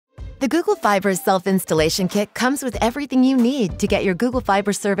The Google Fiber Self-Installation Kit comes with everything you need to get your Google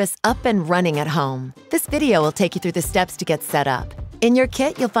Fiber service up and running at home. This video will take you through the steps to get set up. In your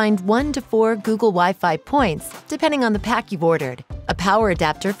kit, you'll find 1 to 4 Google Wi-Fi points, depending on the pack you've ordered, a power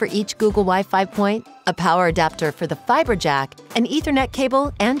adapter for each Google Wi-Fi point, a power adapter for the fiber jack, an Ethernet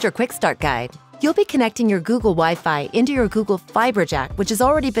cable, and your quick start guide. You'll be connecting your Google Wi-Fi into your Google Fiber Jack, which has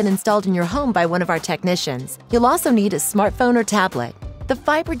already been installed in your home by one of our technicians. You'll also need a smartphone or tablet. The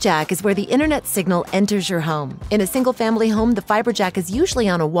Fiber Jack is where the internet signal enters your home. In a single-family home, the Fiber Jack is usually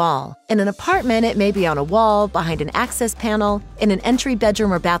on a wall. In an apartment, it may be on a wall, behind an access panel, in an entry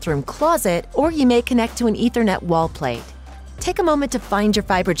bedroom or bathroom closet, or you may connect to an Ethernet wall plate. Take a moment to find your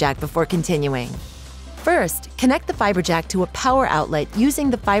Fiber Jack before continuing. First, connect the Fiber Jack to a power outlet using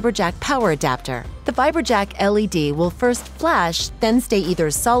the Fiber Jack power adapter. The Fiber Jack LED will first flash, then stay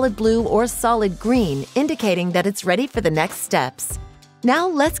either solid blue or solid green, indicating that it's ready for the next steps. Now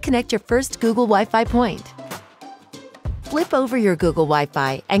let's connect your first Google Wi-Fi point. Flip over your Google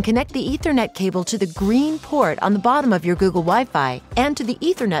Wi-Fi and connect the Ethernet cable to the green port on the bottom of your Google Wi-Fi and to the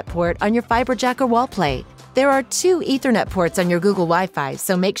Ethernet port on your Fiber Jack or wall plate. There are 2 Ethernet ports on your Google Wi-Fi,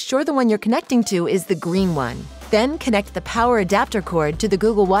 so make sure the one you're connecting to is the green one. Then connect the power adapter cord to the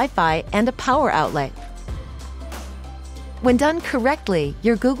Google Wi-Fi and a power outlet. When done correctly,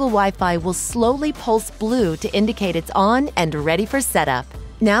 your Google Wi-Fi will slowly pulse blue to indicate it's on and ready for setup.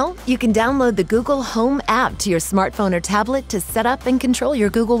 Now, you can download the Google Home app to your smartphone or tablet to set up and control your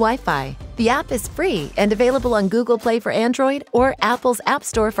Google Wi-Fi. The app is free and available on Google Play for Android or Apple's App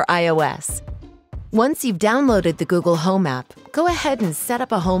Store for iOS. Once you've downloaded the Google Home app, go ahead and set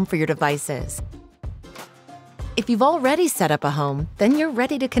up a home for your devices. If you've already set up a home, then you're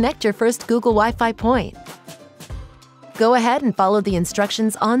ready to connect your first Google Wi-Fi point. Go ahead and follow the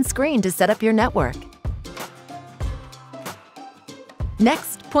instructions on screen to set up your network.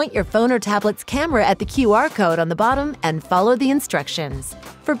 Next, point your phone or tablet's camera at the QR code on the bottom and follow the instructions.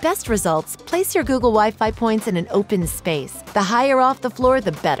 For best results, place your Google Wi-Fi points in an open space. The higher off the floor,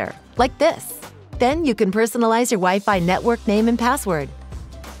 the better, like this. Then you can personalize your Wi-Fi network name and password.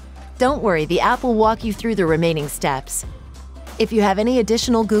 Don't worry, the app will walk you through the remaining steps. If you have any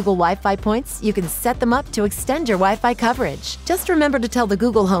additional Google Wi-Fi points, you can set them up to extend your Wi-Fi coverage. Just remember to tell the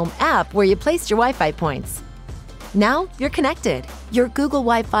Google Home app where you placed your Wi-Fi points. Now you're connected. Your Google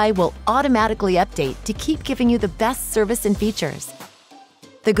Wi-Fi will automatically update to keep giving you the best service and features.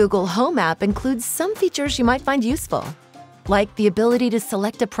 The Google Home app includes some features you might find useful, like the ability to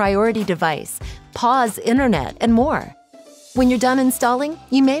select a priority device, pause internet, and more. When you're done installing,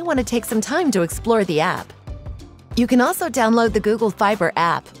 you may want to take some time to explore the app. You can also download the Google Fiber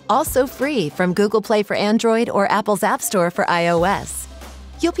app, also free from Google Play for Android or Apple's App Store for iOS.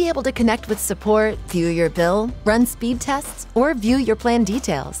 You'll be able to connect with support, view your bill, run speed tests, or view your plan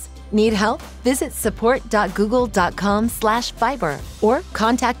details. Need help? Visit support.google.com/fiber or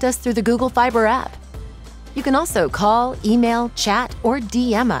contact us through the Google Fiber app. You can also call, email, chat, or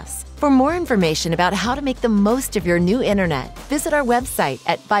DM us. For more information about how to make the most of your new internet, visit our website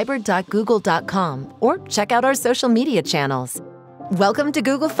at fiber.google.com or check out our social media channels. Welcome to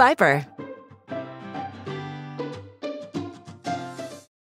Google Fiber.